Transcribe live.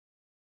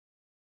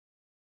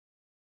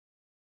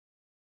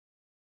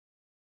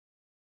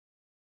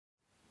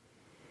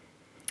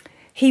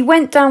He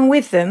went down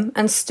with them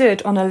and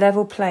stood on a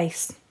level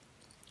place.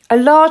 A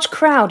large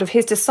crowd of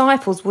his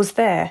disciples was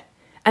there,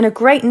 and a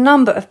great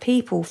number of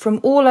people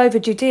from all over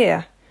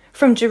Judea,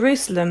 from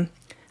Jerusalem,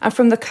 and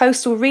from the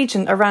coastal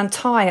region around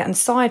Tyre and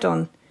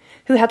Sidon,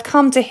 who had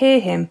come to hear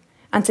him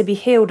and to be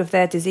healed of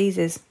their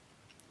diseases.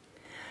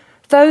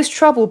 Those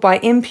troubled by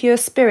impure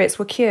spirits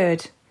were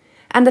cured,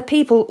 and the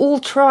people all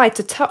tried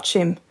to touch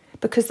him,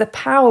 because the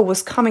power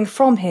was coming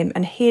from him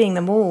and healing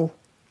them all.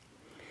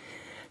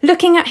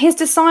 Looking at his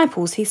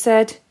disciples, he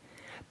said,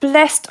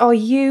 "Blessed are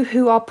you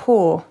who are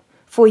poor,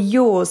 for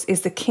yours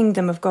is the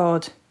kingdom of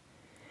God.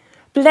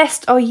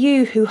 Blessed are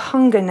you who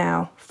hunger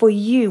now, for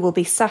you will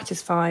be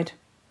satisfied.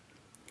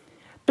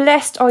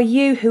 Blessed are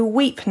you who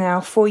weep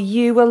now, for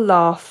you will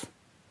laugh.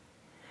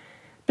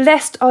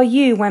 Blessed are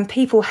you when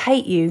people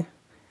hate you,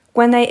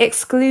 when they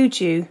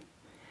exclude you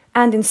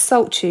and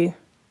insult you,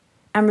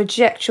 and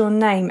reject your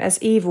name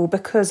as evil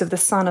because of the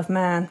Son of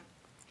Man.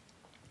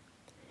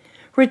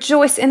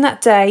 Rejoice in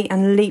that day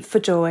and leap for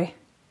joy,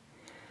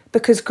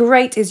 because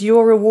great is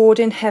your reward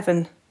in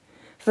heaven,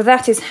 for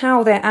that is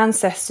how their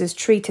ancestors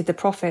treated the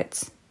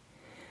prophets.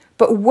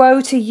 But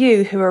woe to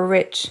you who are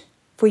rich,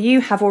 for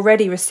you have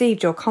already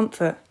received your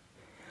comfort.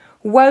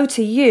 Woe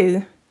to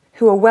you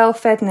who are well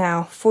fed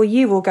now, for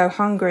you will go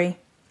hungry.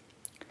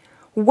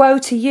 Woe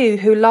to you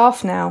who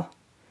laugh now,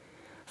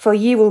 for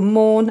you will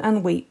mourn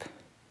and weep.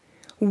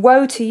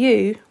 Woe to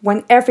you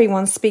when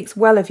everyone speaks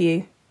well of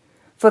you,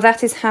 for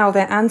that is how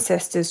their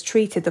ancestors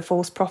treated the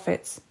false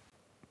prophets."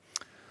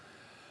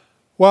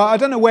 Well, I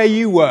don't know where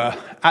you were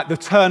at the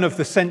turn of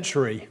the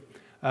century.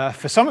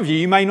 For some of you,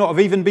 you may not have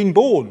even been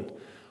born.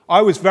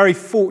 I was very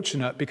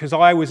fortunate because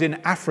I was in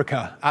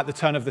Africa at the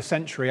turn of the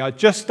century. I'd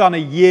just done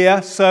a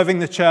year serving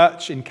the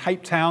church in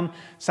Cape Town,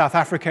 South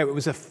Africa. It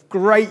was a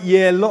great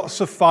year,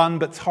 lots of fun,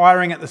 but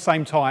tiring at the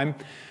same time.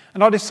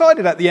 And I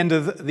decided at the end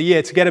of the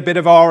year to get a bit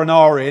of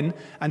R&R in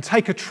and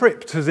take a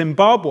trip to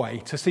Zimbabwe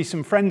to see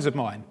some friends of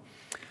mine.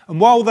 And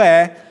while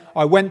there,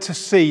 I went to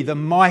see the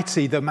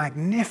mighty, the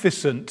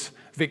magnificent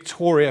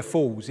Victoria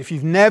Falls. If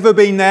you've never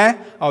been there,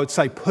 I would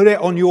say put it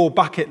on your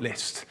bucket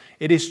list.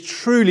 It is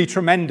truly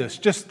tremendous.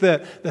 Just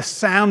the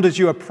sound as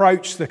you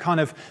approach, the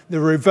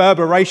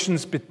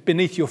reverberations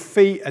beneath your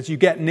feet as you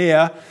get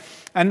near.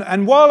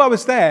 And while I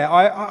was there,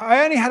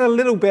 I only had a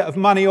little bit of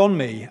money on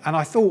me, and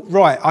I thought,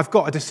 right, I've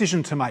got a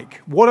decision to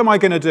make. What am I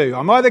going to do?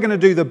 I'm either going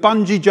to do the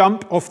bungee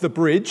jump off the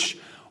bridge,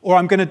 or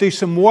I'm going to do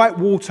some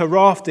whitewater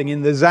rafting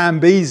in the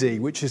Zambezi,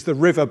 which is the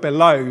river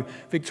below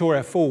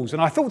Victoria Falls.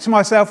 And I thought to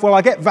myself, well,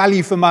 I get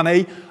value for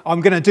money. I'm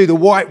going to do the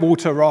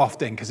whitewater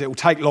rafting because it will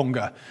take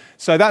longer.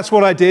 So that's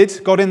what I did,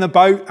 got in the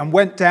boat and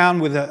went down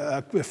with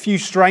a few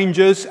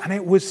strangers, and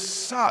it was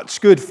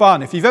such good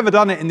fun. If you've ever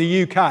done it in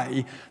the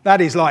UK,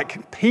 that is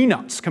like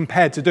peanuts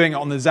compared to doing it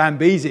on the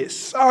Zambezi. It's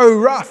so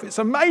rough, it's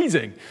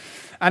amazing.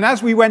 And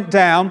as we went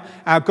down,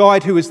 our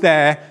guide who was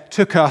there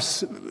took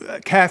us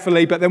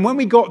carefully, but then when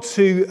we got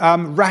to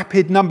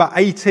rapid number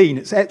 18,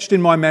 it's etched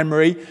in my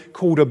memory,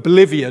 called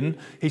Oblivion,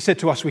 he said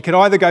to us we could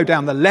either go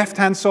down the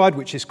left-hand side,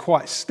 which is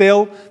quite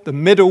still, the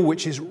middle,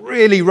 which is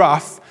really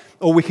rough,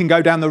 or we can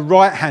go down the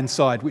right-hand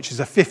side, which is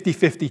a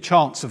 50-50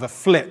 chance of a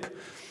flip.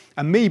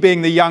 And me,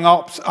 being the young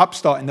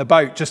upstart in the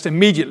boat, just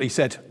immediately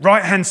said,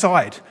 right-hand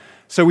side.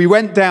 So we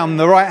went down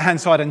the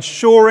right-hand side, and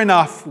sure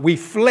enough, we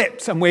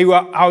flipped, and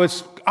I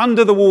was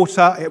under the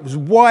water. It was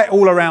white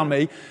all around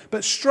me.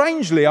 But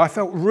strangely, I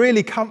felt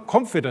really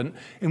confident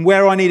in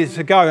where I needed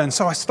to go. And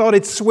so I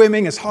started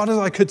swimming as hard as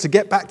I could to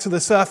get back to the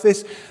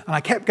surface. And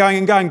I kept going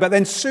and going, but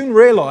then soon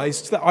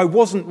realized that I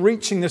wasn't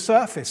reaching the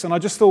surface. And I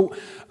just thought,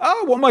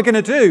 oh, what am I going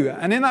to do?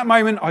 And in that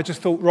moment, I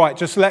just thought, right,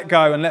 just let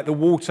go and let the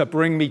water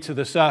bring me to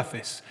the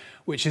surface,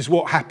 which is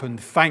what happened,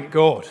 thank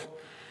God.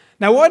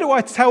 Now, why do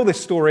I tell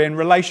this story in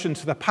relation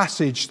to the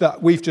passage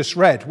that we've just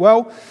read?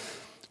 Well,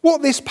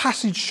 what this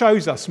passage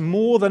shows us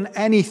more than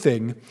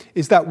anything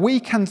is that we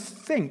can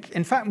think,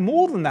 in fact,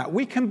 more than that,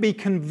 we can be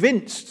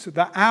convinced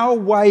that our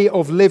way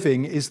of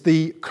living is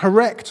the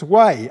correct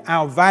way.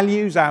 Our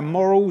values, our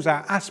morals,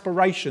 our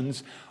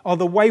aspirations are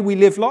the way we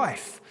live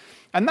life.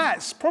 And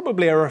that's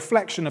probably a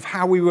reflection of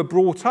how we were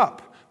brought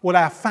up, what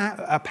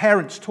our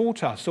parents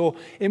taught us, or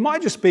it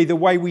might just be the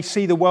way we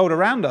see the world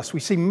around us. We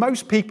see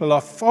most people are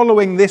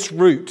following this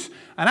route,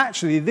 and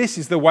actually this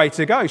is the way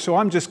to go, so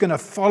I'm just going to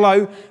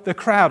follow the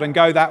crowd and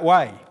go that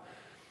way.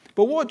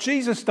 But what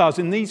Jesus does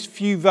in these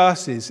few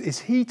verses is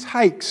he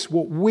takes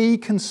what we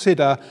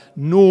consider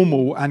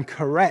normal and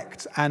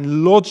correct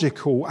and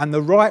logical and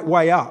the right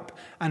way up,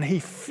 and he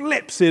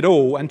flips it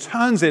all and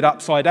turns it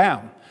upside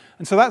down.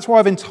 And so that's why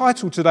I've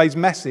entitled today's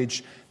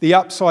message, The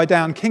Upside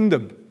Down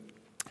Kingdom.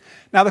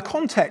 Now, the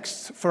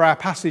context for our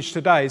passage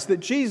today is that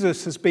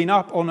Jesus has been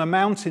up on a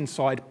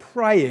mountainside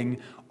praying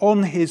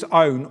on his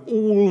own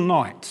all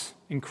night.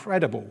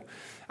 Incredible.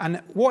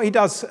 And what he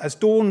does as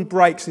dawn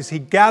breaks is he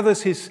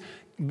gathers his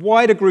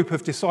wider group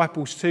of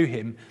disciples to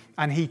him,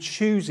 and he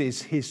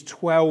chooses his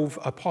 12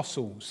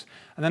 apostles.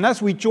 And then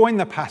as we join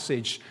the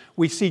passage,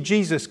 we see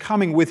Jesus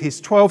coming with his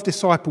 12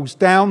 disciples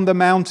down the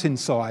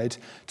mountainside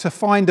to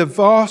find a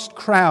vast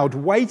crowd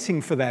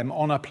waiting for them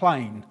on a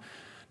plain.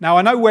 Now,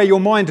 I know where your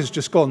mind has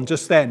just gone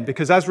just then,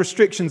 because as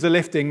restrictions are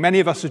lifting, many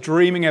of us are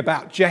dreaming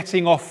about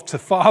jetting off to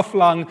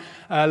far-flung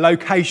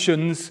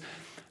locations.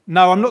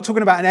 No, I'm not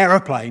talking about an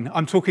aeroplane.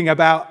 I'm talking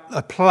about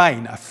a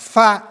plain, a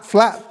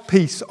flat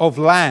piece of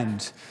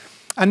land.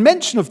 And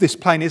mention of this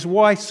plain is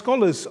why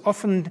scholars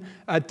often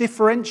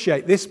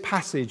differentiate this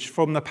passage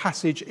from the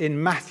passage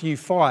in Matthew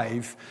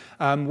 5,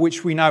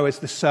 which we know as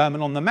the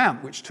Sermon on the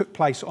Mount, which took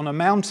place on a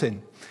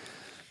mountain.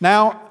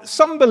 Now,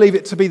 some believe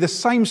it to be the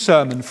same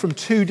sermon from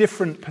two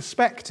different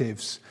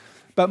perspectives,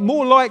 but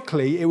more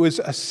likely it was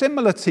a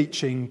similar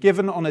teaching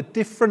given on a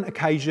different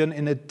occasion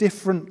in a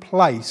different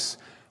place,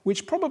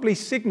 which probably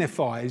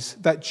signifies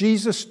that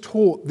Jesus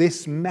taught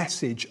this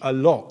message a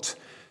lot.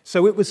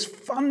 So it was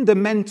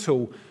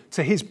fundamental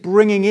to his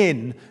bringing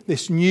in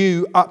this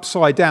new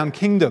upside-down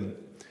kingdom.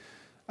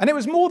 And it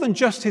was more than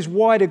just his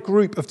wider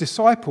group of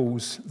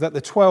disciples that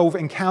the 12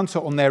 encounter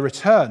on their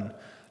return.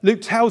 Luke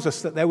tells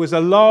us that there was a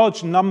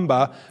large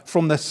number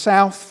from the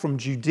south, from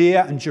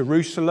Judea and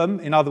Jerusalem,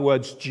 in other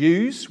words,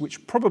 Jews,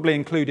 which probably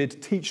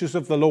included teachers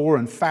of the law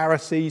and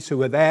Pharisees who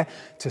were there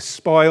to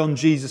spy on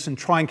Jesus and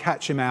try and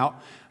catch him out.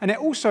 And it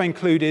also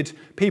included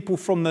people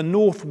from the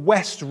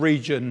northwest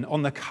region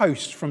on the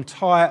coast, from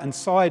Tyre and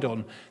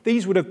Sidon.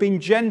 These would have been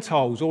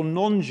Gentiles or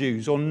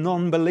non-Jews or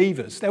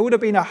non-believers. There would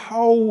have been a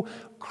whole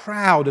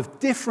crowd of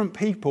different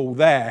people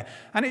there.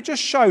 And it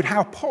just showed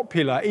how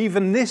popular,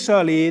 even this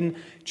early in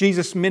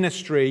Jesus'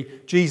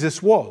 ministry,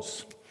 Jesus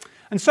was.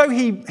 And so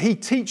he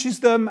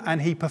teaches them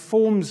and he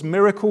performs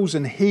miracles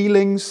and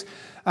healings.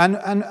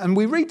 And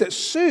we read that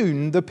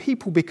soon the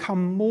people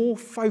become more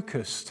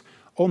focused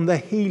on the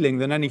healing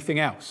than anything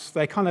else.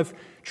 They're kind of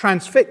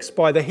transfixed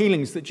by the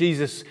healings that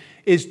Jesus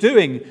is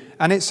doing.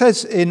 And it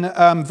says in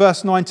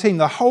verse 19,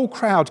 the whole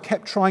crowd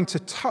kept trying to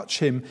touch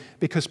him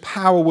because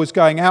power was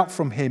going out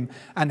from him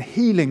and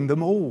healing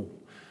them all.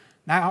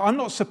 Now, I'm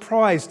not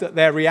surprised at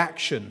their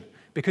reaction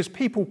because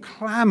people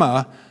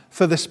clamour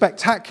for the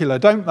spectacular,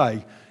 don't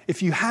they?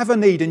 If you have a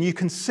need and you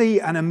can see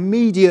an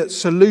immediate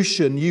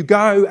solution, you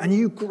go and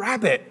you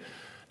grab it.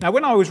 Now,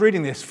 when I was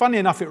reading this, funny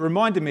enough, it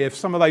reminded me of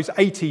some of those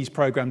 80s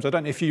programs. I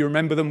don't know if you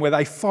remember them, where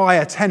they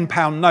fire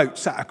 £10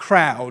 notes at a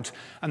crowd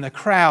and the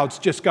crowds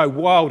just go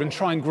wild and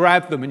try and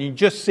grab them, and you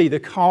just see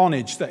the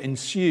carnage that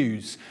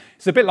ensues.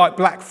 It's a bit like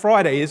Black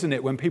Friday, isn't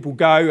it, when people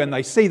go and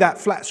they see that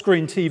flat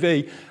screen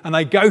TV and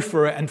they go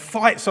for it and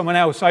fight someone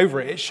else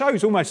over it. It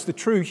shows almost the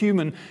true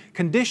human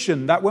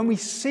condition that when we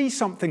see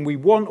something we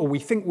want or we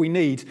think we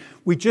need,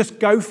 we just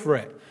go for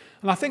it.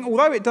 And I think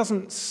although it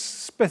doesn't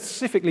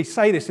specifically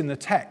say this in the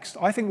text,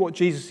 I think what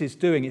Jesus is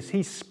doing is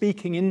he's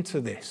speaking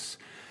into this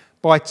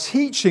by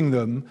teaching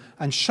them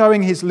and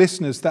showing his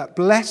listeners that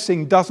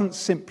blessing doesn't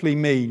simply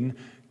mean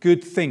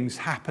good things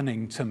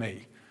happening to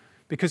me.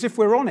 Because if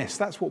we're honest,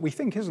 that's what we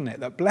think, isn't it?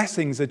 That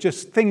blessings are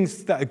just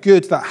things that are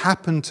good that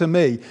happen to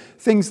me,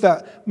 things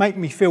that make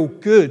me feel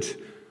good.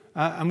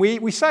 And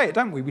we say it,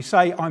 don't we? We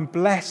say, I'm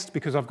blessed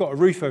because I've got a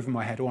roof over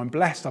my head, or I'm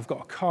blessed I've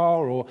got a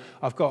car, or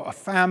I've got a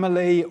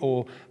family,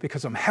 or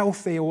because I'm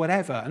healthy, or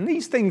whatever. And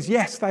these things,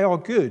 yes, they are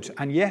good.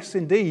 And yes,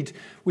 indeed,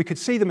 we could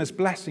see them as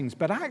blessings.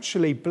 But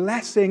actually,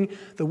 blessing,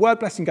 the word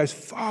blessing goes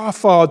far,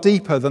 far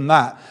deeper than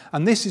that.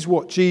 And this is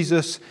what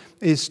Jesus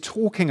is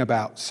talking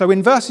about. So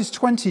in verses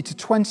 20 to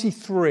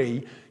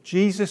 23,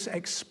 Jesus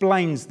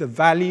explains the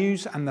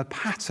values and the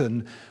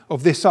pattern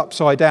of this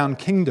upside-down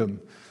kingdom.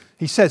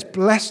 He says,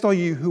 blessed are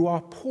you who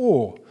are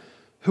poor,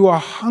 who are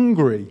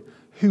hungry,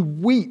 who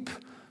weep.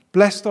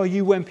 Blessed are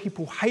you when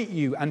people hate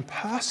you and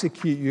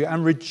persecute you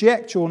and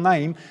reject your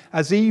name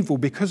as evil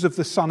because of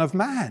the Son of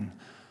Man.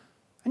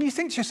 And you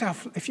think to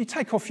yourself, if you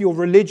take off your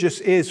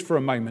religious ears for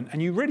a moment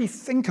and you really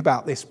think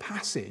about this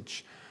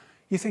passage,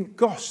 you think,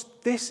 gosh,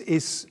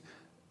 this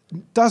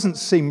doesn't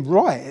seem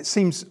right. It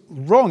seems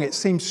wrong. It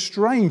seems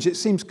strange. It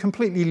seems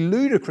completely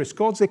ludicrous.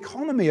 God's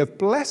economy of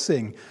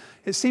blessing,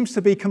 it seems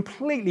to be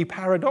completely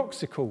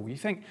paradoxical. You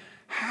think,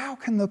 how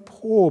can the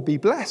poor be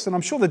blessed? And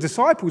I'm sure the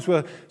disciples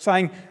were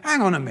saying,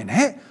 hang on a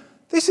minute,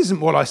 this isn't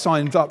what I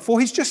signed up for.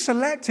 He's just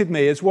selected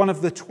me as one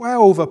of the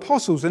 12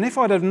 apostles. And if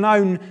I'd have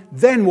known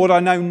then what I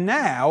know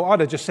now,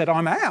 I'd have just said,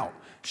 I'm out.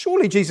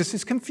 Surely Jesus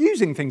is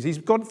confusing things. He's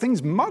got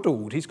things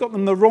muddled. He's got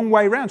them the wrong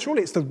way around.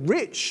 Surely it's the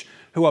rich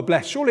who are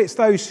blessed. Surely it's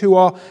those who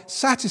are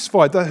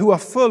satisfied, who are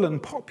full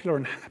and popular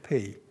and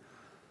happy.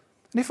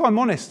 And if I'm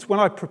honest, when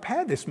I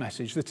prepared this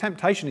message, the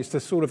temptation is to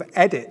sort of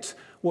edit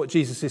what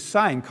Jesus is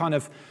saying, kind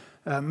of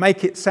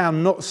make it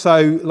sound not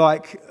so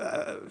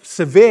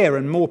severe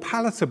and more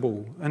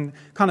palatable, and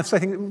kind of say,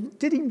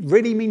 did he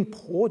really mean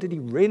poor? Did he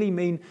really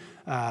mean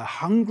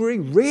hungry?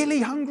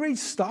 Really hungry?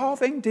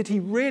 Starving? Did he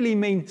really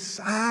mean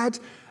sad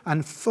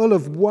and full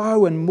of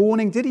woe and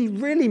mourning? Did he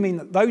really mean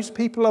that those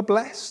people are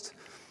blessed?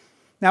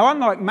 Now,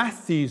 unlike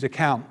Matthew's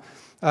account,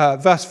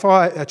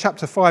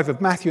 chapter 5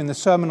 of Matthew in the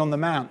Sermon on the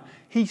Mount,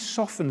 he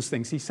softens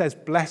things. He says,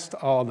 blessed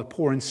are the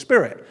poor in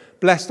spirit.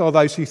 Blessed are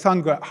those who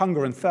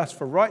hunger and thirst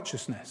for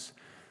righteousness.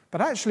 But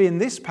actually in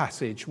this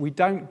passage, we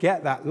don't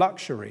get that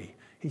luxury.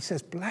 He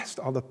says, blessed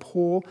are the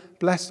poor,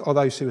 blessed are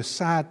those who are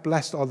sad,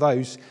 blessed are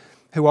those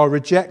who are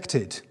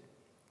rejected.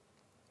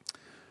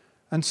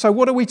 And so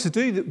what are we to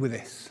do with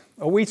this?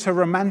 Are we to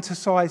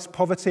romanticize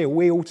poverty? Are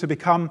we all to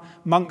become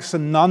monks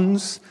and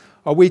nuns?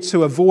 Are we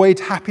to avoid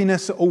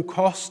happiness at all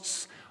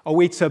costs? Are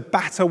we to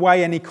bat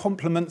away any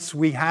compliments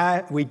we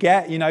get?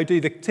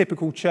 Do the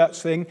typical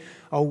church thing.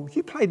 Oh,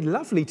 you played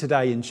lovely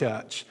today in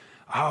church.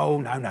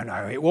 Oh,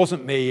 no, it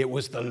wasn't me, it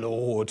was the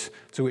Lord.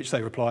 To which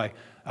they reply,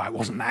 oh, it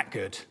wasn't that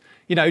good.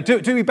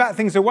 Do we bat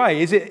things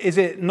away? Is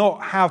it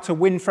not how to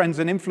win friends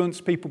and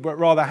influence people, but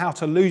rather how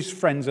to lose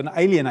friends and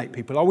alienate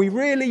people? Are we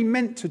really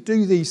meant to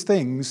do these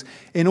things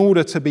in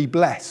order to be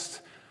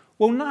blessed?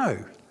 Well,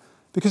 no.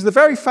 Because the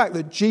very fact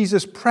that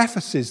Jesus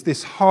prefaces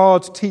this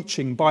hard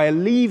teaching by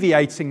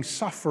alleviating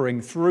suffering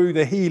through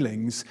the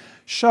healings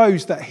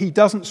shows that he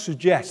doesn't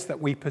suggest that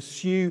we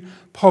pursue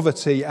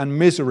poverty and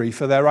misery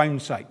for their own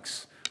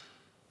sakes.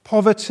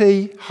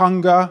 Poverty,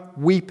 hunger,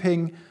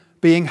 weeping,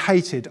 being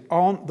hated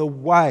aren't the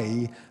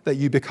way that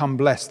you become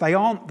blessed. They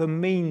aren't the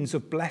means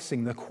of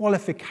blessing, the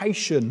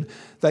qualification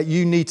that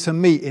you need to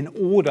meet in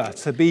order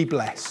to be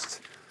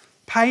blessed.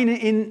 Pain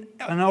in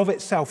and of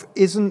itself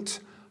isn't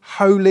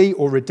holy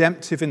or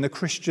redemptive in the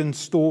Christian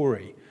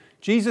story.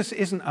 Jesus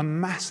isn't a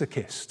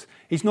masochist.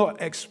 He's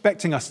not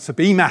expecting us to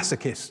be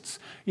masochists,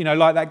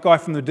 like that guy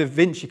from the Da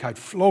Vinci Code,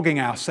 flogging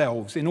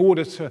ourselves in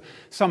order to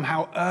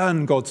somehow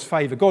earn God's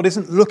favour. God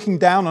isn't looking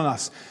down on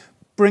us,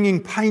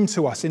 bringing pain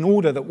to us in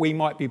order that we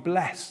might be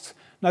blessed.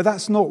 No,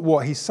 that's not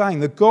what he's saying.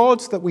 The God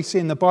that we see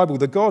in the Bible,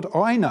 the God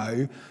I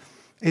know,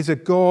 is a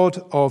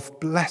God of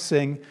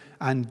blessing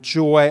and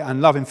joy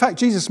and love. In fact,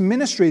 Jesus'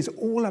 ministry is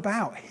all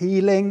about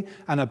healing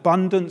and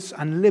abundance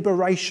and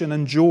liberation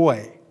and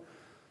joy.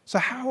 So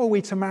how are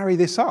we to marry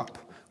this up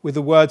with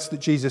the words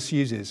that Jesus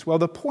uses? Well,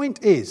 the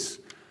point is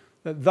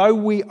that though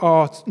we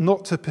are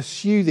not to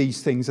pursue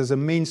these things as a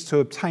means to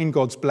obtain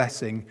God's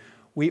blessing,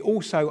 we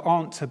also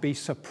aren't to be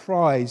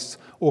surprised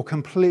or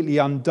completely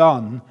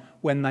undone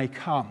when they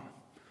come.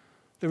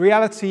 The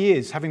reality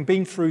is, having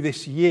been through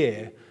this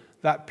year,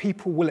 that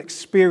people will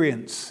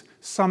experience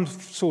some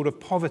sort of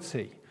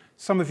poverty.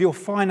 Some of your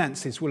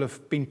finances will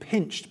have been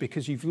pinched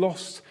because you've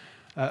lost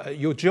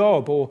your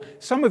job, or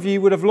some of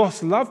you would have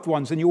lost loved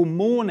ones and you're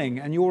mourning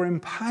and you're in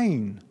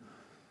pain.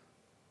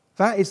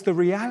 That is the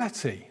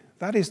reality.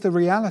 That is the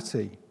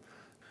reality.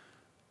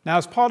 Now,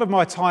 as part of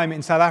my time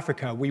in South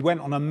Africa, we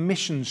went on a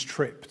missions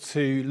trip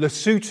to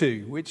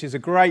Lesotho, which is a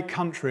great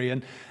country,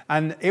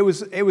 and it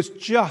was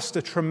just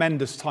a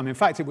tremendous time. In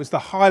fact, it was the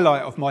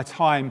highlight of my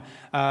time,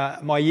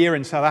 my year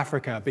in South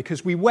Africa,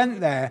 because we went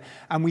there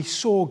and we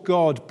saw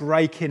God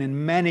break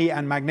in many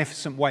and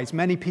magnificent ways.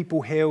 Many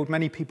people healed,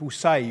 many people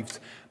saved.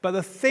 But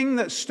the thing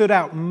that stood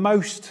out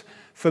most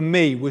for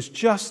me was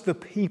just the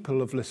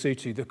people of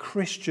Lesotho, the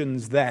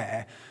Christians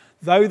there.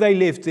 Though they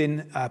lived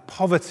in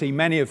poverty,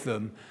 many of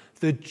them,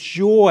 the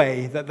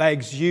joy that they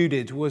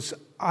exuded was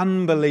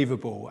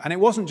unbelievable. And it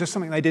wasn't just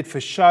something they did for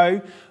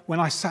show. When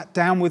I sat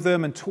down with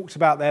them and talked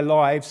about their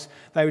lives,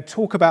 they would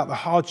talk about the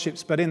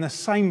hardships, but in the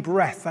same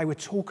breath, they would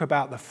talk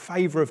about the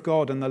favour of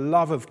God and the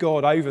love of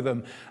God over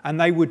them, and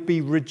they would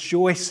be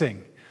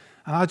rejoicing.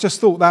 And I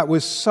just thought that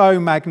was so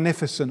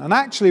magnificent. And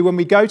actually, when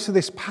we go to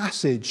this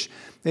passage,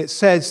 it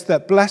says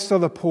that blessed are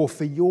the poor,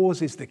 for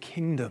yours is the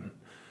kingdom.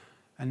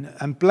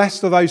 And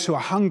blessed are those who are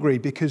hungry,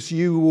 because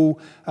you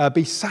will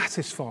be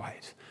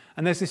satisfied.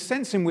 And there's this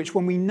sense in which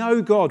when we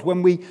know God,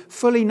 when we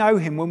fully know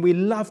him, when we're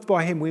loved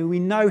by him, when we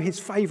know his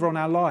favour on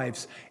our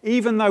lives,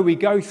 even though we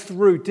go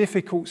through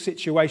difficult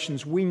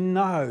situations, we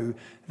know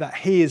that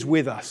he is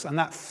with us, and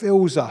that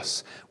fills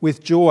us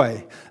with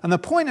joy. And the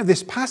point of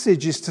this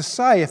passage is to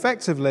say,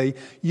 effectively,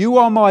 you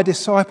are my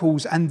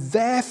disciples, and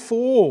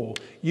therefore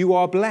you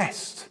are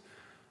blessed.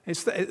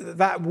 It's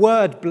that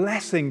word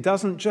blessing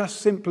doesn't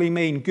just simply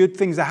mean good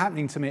things are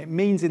happening to me. It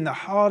means in the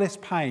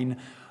hardest pain,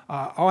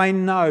 I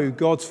know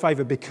God's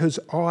favour because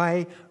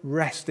I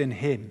rest in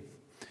him.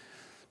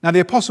 Now, the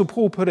Apostle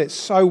Paul put it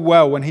so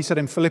well when he said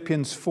in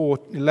Philippians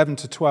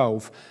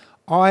 4:11-12,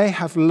 I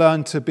have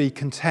learned to be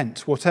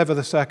content, whatever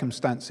the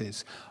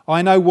circumstances.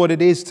 I know what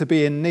it is to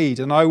be in need,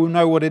 and I will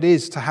know what it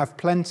is to have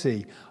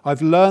plenty.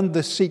 I've learned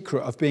the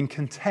secret of being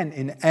content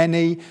in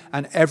any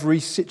and every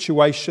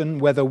situation,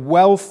 whether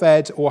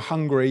well-fed or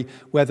hungry,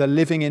 whether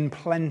living in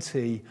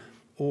plenty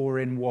or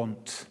in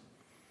want.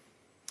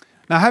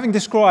 Now, having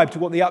described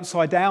what the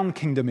upside-down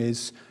kingdom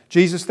is,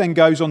 Jesus then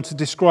goes on to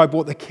describe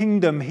what the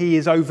kingdom he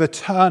is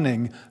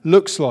overturning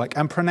looks like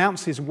and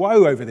pronounces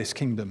woe over this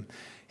kingdom.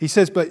 He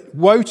says, but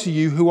woe to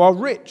you who are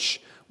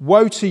rich,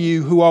 woe to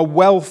you who are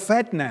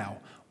well-fed now,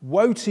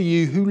 woe to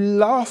you who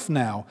laugh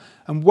now,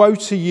 and woe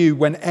to you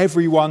when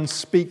everyone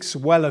speaks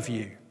well of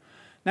you.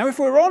 Now, if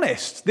we're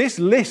honest, this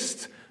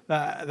list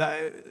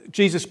that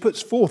Jesus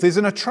puts forth is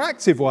an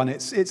attractive one.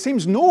 It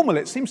seems normal.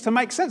 It seems to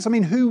make sense. I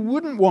mean, who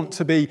wouldn't want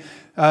to be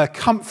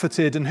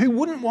comforted, and who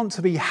wouldn't want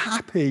to be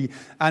happy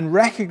and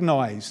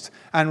recognized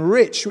and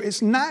rich?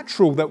 It's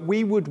natural that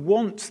we would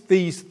want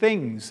these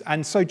things.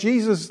 And so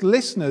Jesus'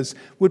 listeners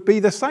would be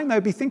the same.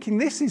 They'd be thinking,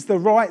 this is the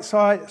right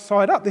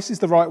side up. This is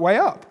the right way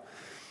up.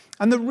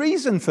 And the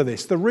reason for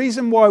this, the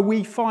reason why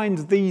we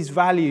find these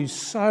values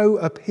so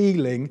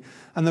appealing,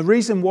 and the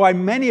reason why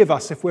many of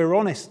us, if we're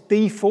honest,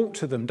 default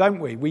to them, don't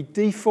we? We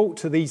default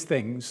to these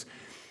things,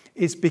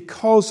 is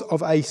because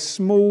of a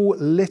small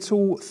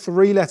little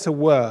 3-letter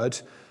word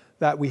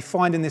that we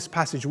find in this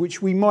passage,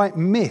 which we might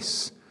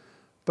miss,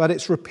 but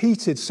it's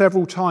repeated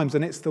several times,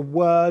 and it's the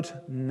word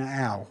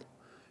now.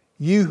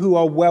 You who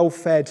are well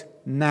fed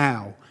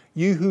now.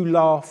 You who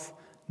laugh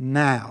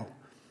now.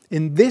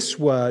 In this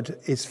word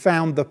is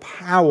found the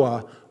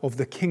power of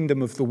the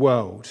kingdom of the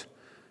world.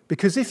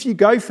 Because if you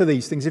go for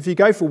these things, if you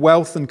go for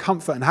wealth and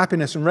comfort and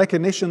happiness and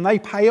recognition, they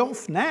pay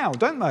off now,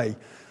 don't they?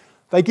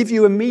 They give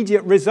you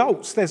immediate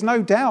results. There's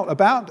no doubt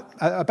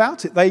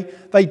about it.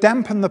 They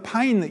dampen the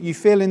pain that you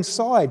feel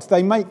inside.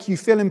 They make you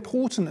feel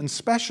important and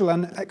special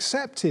and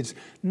accepted.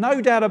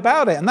 No doubt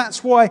about it. And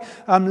that's why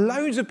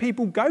loads of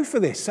people go for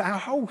this. Our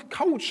whole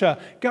culture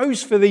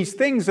goes for these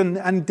things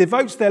and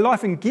devotes their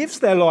life and gives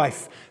their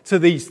life to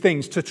these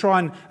things to try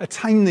and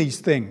attain these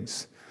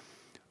things.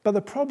 But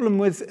the problem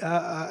with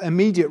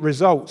immediate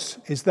results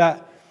is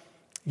that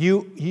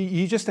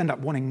you just end up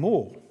wanting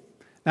more.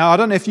 Now, I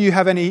don't know if you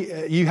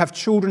have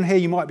children here,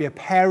 you might be a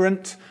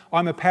parent.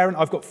 I'm a parent,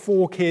 I've got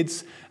 4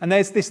 kids, and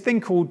there's this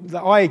thing called,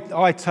 that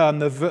I term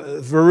the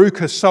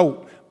Veruca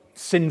Salt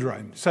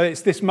syndrome. So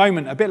it's this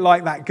moment, a bit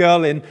like that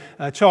girl in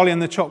Charlie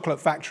and the Chocolate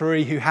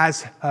Factory who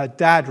has her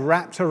dad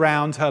wrapped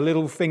around her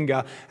little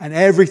finger, and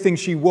everything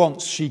she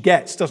wants, she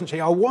gets, doesn't she?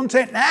 I want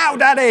it now,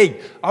 Daddy!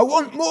 I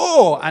want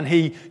more! And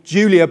he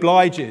duly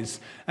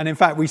obliges. And in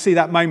fact, we see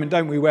that moment,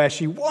 don't we, where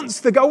she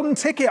wants the golden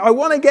ticket. I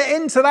want to get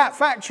into that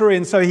factory.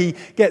 And so he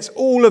gets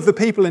all of the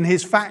people in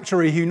his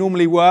factory who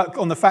normally work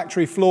on the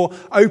factory floor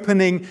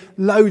opening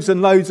loads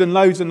and loads and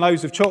loads and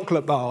loads of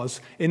chocolate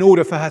bars in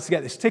order for her to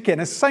get this ticket.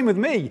 And it's the same with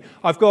me.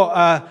 I've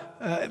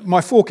got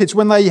my 4 kids,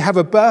 when they have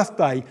a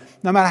birthday,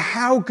 no matter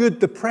how good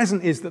the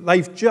present is that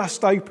they've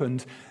just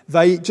opened,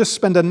 they just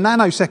spend a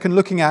nanosecond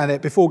looking at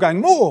it before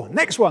going, more,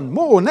 next one,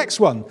 more, next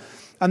one.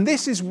 And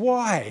this is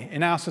why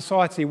in our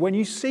society, when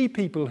you see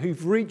people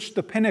who've reached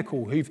the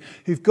pinnacle,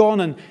 who've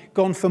gone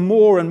for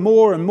more and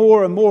more and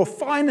more and more,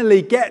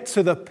 finally get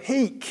to the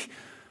peak,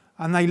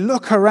 and they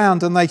look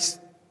around and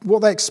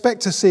what they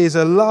expect to see is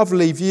a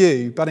lovely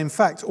view, but in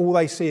fact all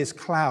they see is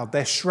cloud.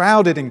 They're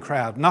shrouded in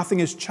cloud. Nothing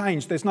has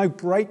changed. There's no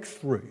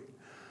breakthrough.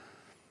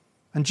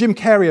 And Jim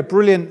Carrey, a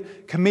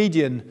brilliant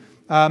comedian,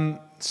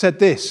 said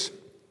this: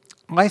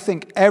 I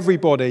think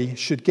everybody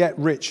should get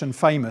rich and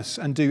famous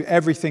and do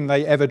everything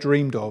they ever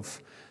dreamed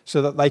of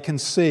so that they can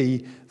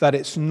see that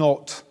it's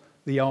not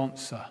the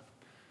answer.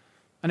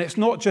 And it's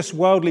not just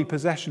worldly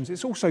possessions,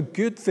 it's also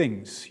good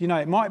things. You know,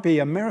 it might be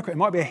a miracle, it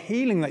might be a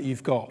healing that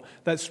you've got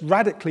that's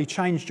radically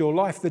changed your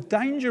life. The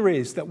danger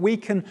is that we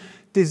can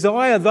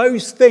desire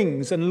those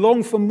things and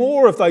long for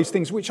more of those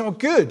things which are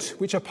good,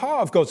 which are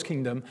part of God's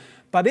kingdom.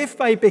 But if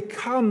they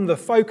become the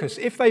focus,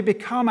 if they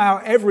become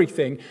our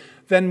everything,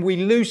 then we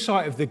lose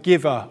sight of the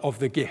giver of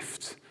the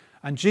gift.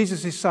 And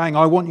Jesus is saying,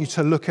 I want you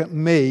to look at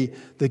me,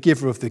 the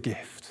giver of the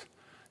gift.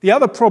 The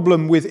other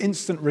problem with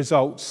instant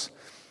results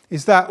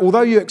is that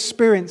although you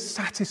experience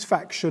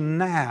satisfaction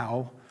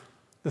now,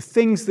 the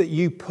things that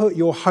you put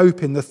your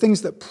hope in, the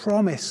things that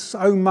promise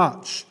so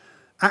much,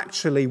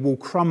 actually will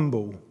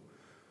crumble.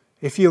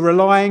 If you're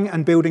relying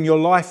and building your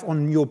life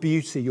on your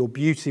beauty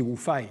will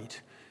fade.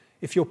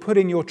 If you're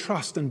putting your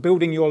trust and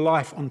building your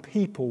life on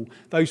people,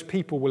 those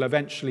people will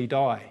eventually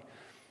die.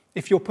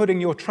 If you're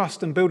putting your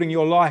trust and building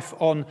your life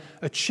on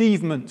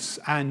achievements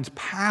and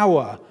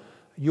power,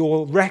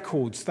 your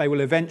records, they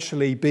will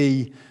eventually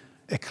be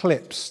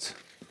eclipsed.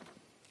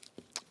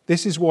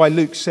 This is why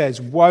Luke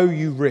says, woe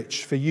you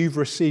rich, for you've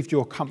received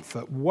your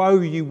comfort. Woe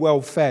you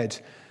well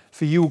fed,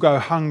 for you will go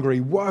hungry.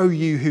 Woe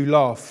you who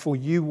laugh, for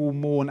you will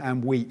mourn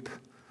and weep.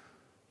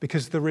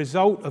 Because the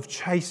result of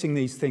chasing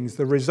these things,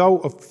 the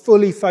result of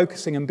fully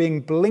focusing and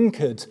being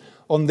blinkered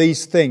on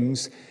these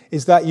things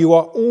is that you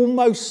are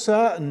almost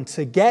certain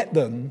to get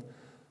them,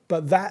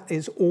 but that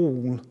is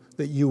all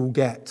that you will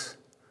get.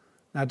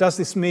 Now, does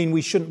this mean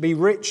we shouldn't be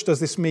rich?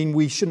 Does this mean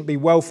we shouldn't be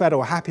well-fed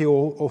or happy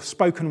or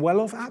spoken well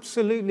of?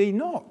 Absolutely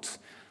not.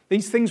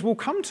 These things will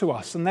come to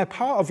us and they're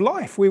part of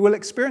life. We will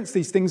experience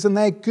these things and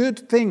they're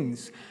good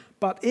things.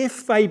 But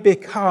if they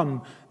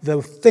become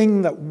the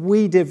thing that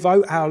we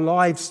devote our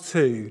lives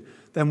to,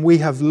 then we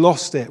have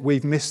lost it.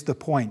 We've missed the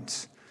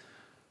point.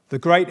 The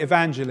great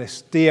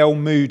evangelist D.L.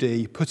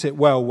 Moody put it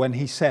well when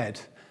he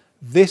said,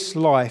 "This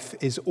life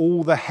is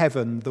all the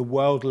heaven the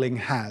worldling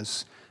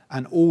has,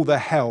 and all the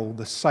hell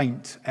the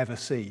saint ever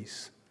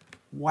sees."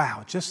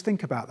 Wow, just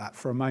think about that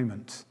for a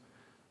moment.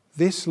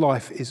 This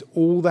life is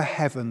all the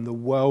heaven the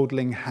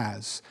worldling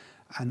has,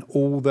 and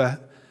all the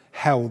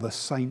hell the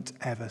saint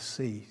ever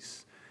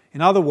sees.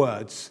 In other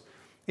words,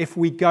 if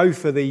we go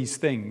for these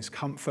things,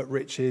 comfort,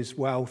 riches,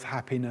 wealth,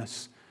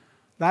 happiness,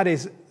 that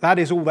is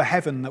all the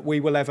heaven that we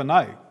will ever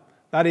know.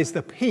 That is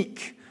the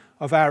peak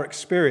of our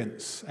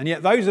experience. And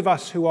yet those of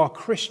us who are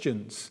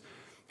Christians,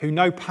 who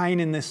know pain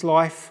in this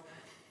life,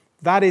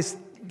 that is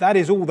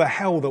all the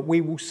hell that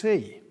we will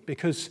see.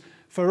 Because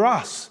for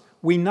us,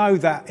 we know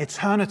that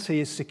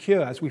eternity is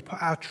secure as we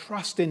put our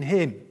trust in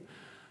him.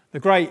 The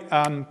great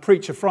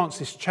preacher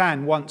Francis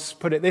Chan once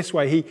put it this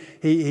way.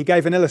 He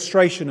gave an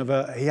illustration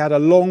of he had a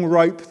long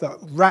rope that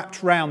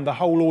wrapped round the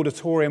whole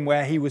auditorium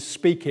where he was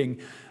speaking,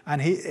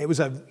 and it was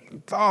a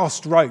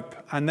vast rope.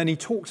 And then he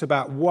talked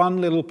about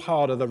one little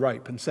part of the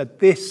rope and said,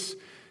 "This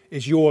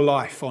is your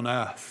life on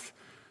earth,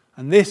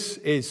 and this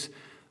is,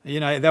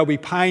 there'll be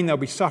pain, there'll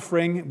be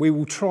suffering. We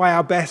will try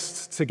our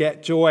best to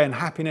get joy and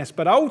happiness,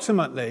 but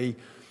ultimately,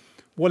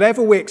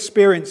 whatever we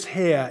experience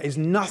here is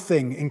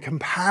nothing in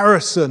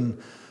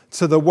comparison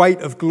to the weight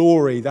of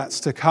glory that's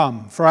to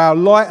come. For our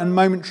light and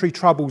momentary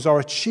troubles are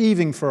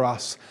achieving for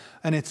us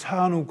an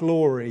eternal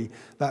glory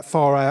that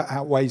far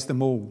outweighs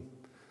them all."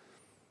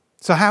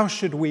 So how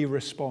should we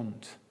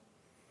respond?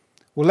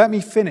 Well, let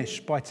me finish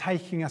by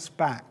taking us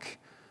back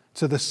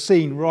to the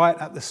scene right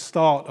at the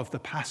start of the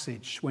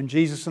passage when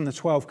Jesus and the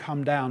 12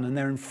 come down and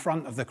they're in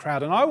front of the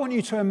crowd. And I want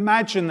you to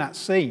imagine that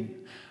scene.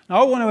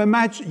 I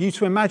want you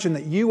to imagine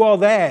that you are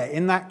there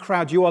in that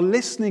crowd. You are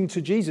listening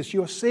to Jesus.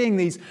 You are seeing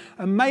these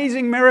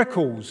amazing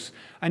miracles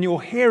and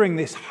you're hearing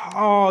this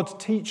hard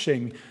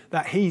teaching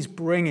that he's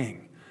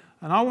bringing.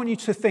 And I want you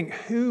to think,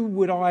 who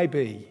would I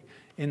be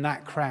in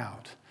that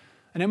crowd?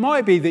 And it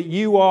might be that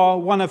you are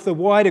one of the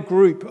wider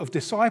group of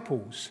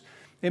disciples.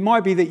 It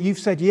might be that you've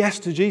said yes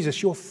to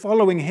Jesus. You're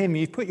following him.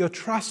 You've put your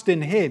trust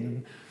in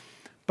him.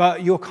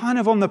 But you're kind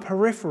of on the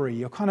periphery,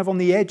 you're kind of on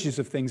the edges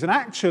of things. And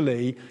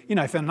actually,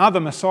 if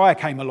another Messiah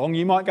came along,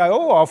 you might go,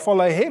 "Oh, I'll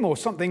follow him," or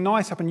something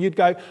nice happened, you'd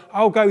go,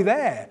 "I'll go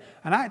there."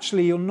 And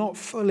actually, you're not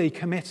fully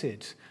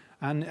committed,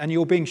 and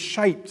you're being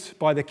shaped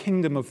by the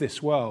kingdom of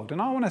this world.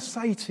 And I want to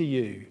say to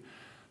you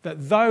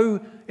that though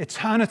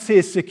eternity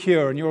is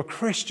secure and you're a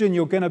Christian,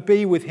 you're going to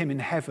be with him in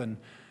heaven,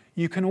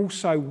 you can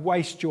also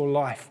waste your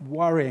life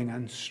worrying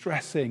and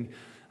stressing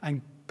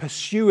and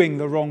pursuing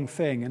the wrong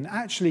thing. And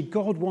actually,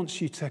 God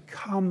wants you to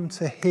come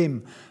to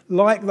him.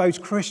 Like those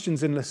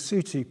Christians in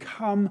Lesotho,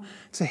 come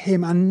to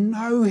him and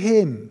know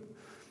him.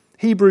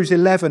 Hebrews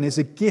 11 is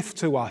a gift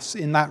to us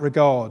in that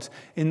regard.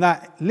 In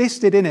that,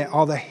 listed in it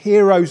are the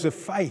heroes of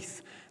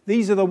faith.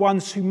 These are the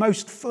ones who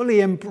most fully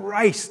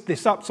embraced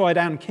this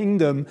upside-down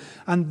kingdom,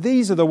 and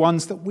these are the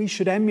ones that we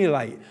should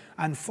emulate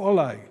and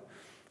follow.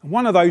 And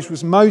one of those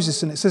was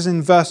Moses, and it says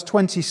in verse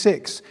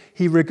 26,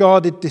 he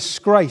regarded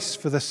disgrace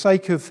for the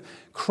sake of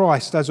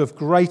Christ as of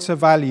greater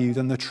value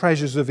than the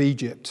treasures of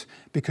Egypt,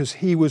 because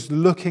he was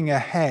looking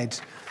ahead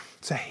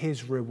to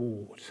his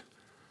reward.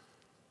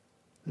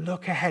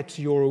 Look ahead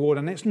to your reward.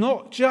 And it's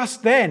not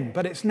just then,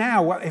 but it's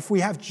now. If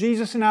we have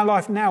Jesus in our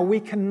life now, we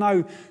can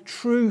know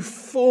true,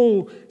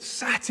 full,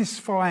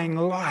 satisfying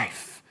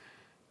life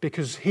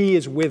because he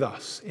is with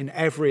us in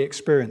every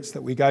experience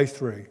that we go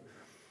through.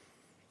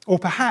 Or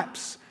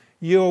perhaps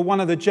you're one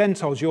of the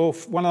Gentiles, you're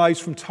one of those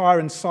from Tyre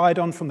and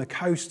Sidon, from the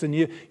coast, and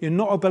you're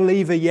not a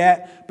believer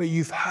yet, but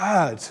you've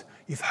heard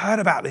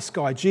about this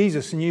guy,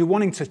 Jesus, and you're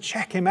wanting to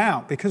check him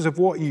out because of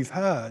what you've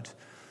heard.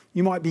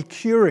 You might be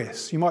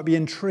curious, you might be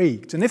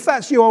intrigued. And if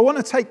that's you, I want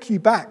to take you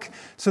back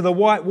to the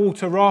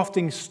whitewater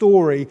rafting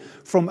story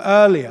from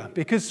earlier,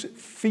 because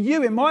for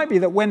you it might be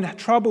that when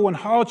trouble and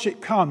hardship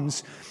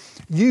comes,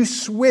 you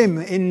swim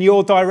in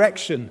your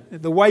direction,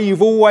 the way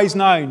you've always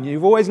known.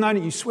 You've always known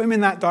it, you swim in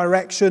that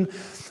direction.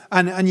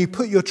 And you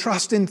put your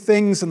trust in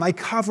things and they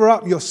cover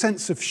up your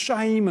sense of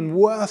shame and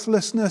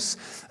worthlessness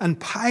and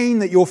pain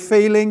that you're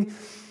feeling.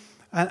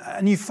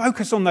 And you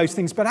focus on those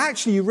things. But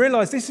actually you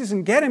realize this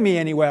isn't getting me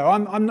anywhere.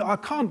 I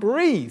can't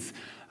breathe.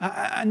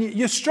 And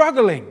you're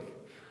struggling.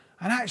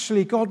 And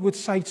actually God would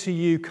say to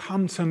you,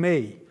 come to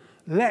me.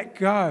 Let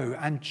go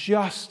and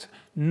just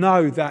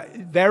know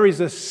that there is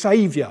a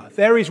Saviour.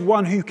 There is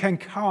one who can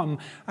come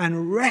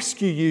and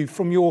rescue you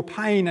from your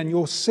pain and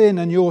your sin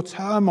and your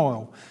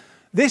turmoil.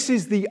 This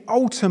is the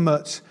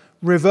ultimate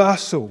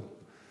reversal.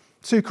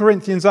 2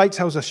 Corinthians 8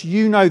 tells us,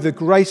 you know the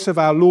grace of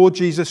our Lord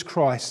Jesus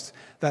Christ,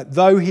 that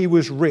though he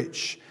was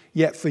rich,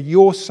 yet for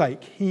your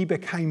sake he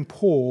became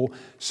poor,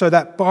 so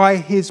that by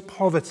his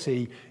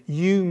poverty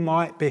you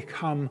might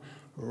become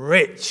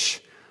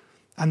rich.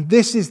 And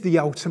this is the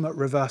ultimate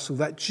reversal,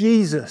 that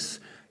Jesus,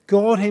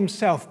 God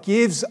himself,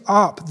 gives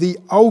up the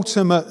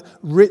ultimate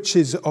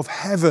riches of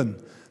heaven,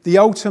 the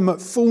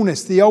ultimate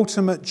fullness, the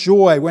ultimate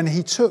joy when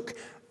he took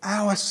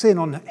our sin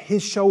on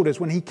his shoulders,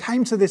 when he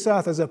came to this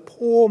earth as a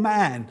poor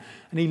man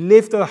and he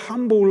lived a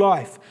humble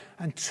life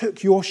and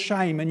took your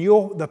shame and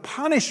the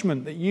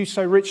punishment that you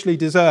so richly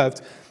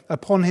deserved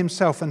upon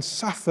himself and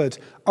suffered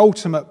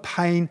ultimate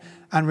pain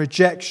and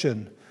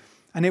rejection.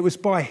 And it was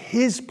by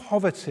his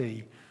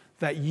poverty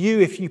that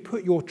you, if you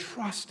put your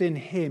trust in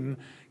him,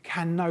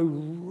 can know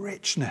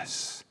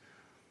richness.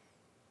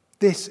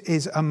 This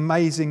is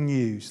amazing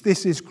news.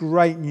 This is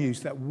great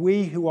news that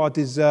we who are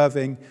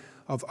deserving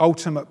of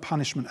ultimate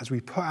punishment as we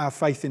put our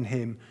faith in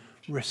him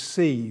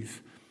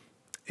receive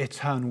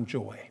eternal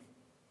joy.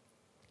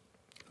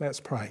 Let's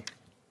pray.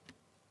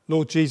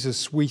 Lord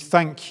Jesus, we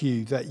thank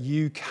you that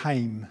you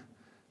came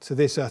to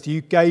this earth.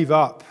 You gave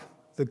up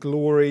the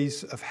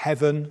glories of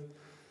heaven,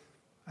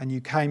 and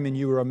you came and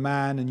you were a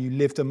man and you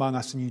lived among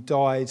us and you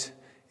died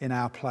in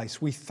our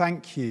place. We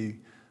thank you,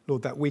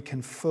 Lord, that we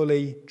can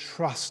fully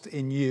trust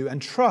in you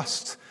and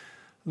trust,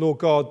 Lord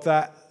God,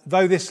 that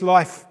though this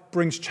life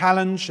brings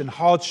challenge and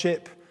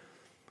hardship,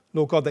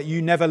 Lord God, that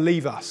you never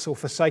leave us or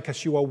forsake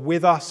us. You are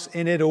with us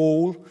in it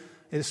all.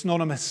 It's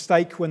not a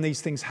mistake when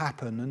these things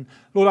happen. And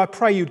Lord, I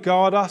pray you'd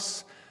guard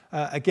us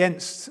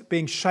against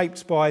being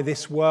shaped by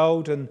this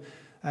world and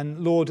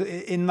Lord,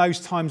 in those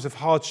times of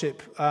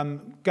hardship,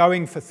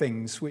 going for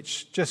things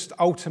which just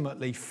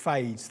ultimately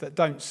fades, that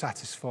don't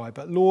satisfy.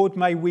 But Lord,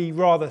 may we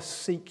rather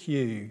seek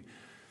you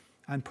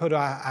and put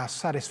our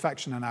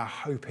satisfaction and our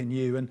hope in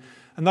you. And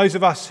those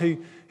of us who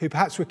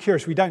perhaps were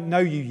curious, we don't know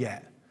you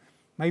yet,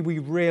 may we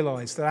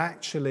realise that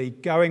actually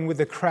going with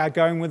the crowd,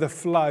 going with the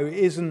flow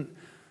isn't,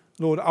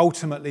 Lord,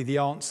 ultimately the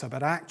answer,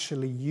 but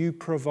actually you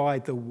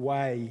provide the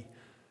way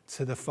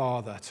to the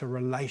Father, to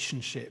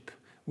relationship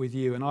with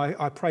you. And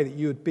I pray that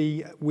you would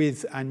be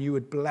with and you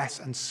would bless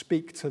and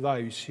speak to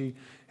those who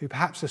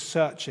perhaps are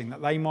searching,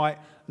 that they might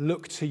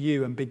look to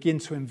you and begin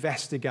to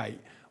investigate,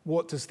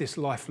 what does this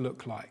life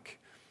look like?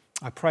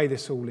 I pray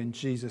this all in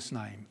Jesus'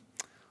 name.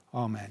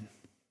 Amen.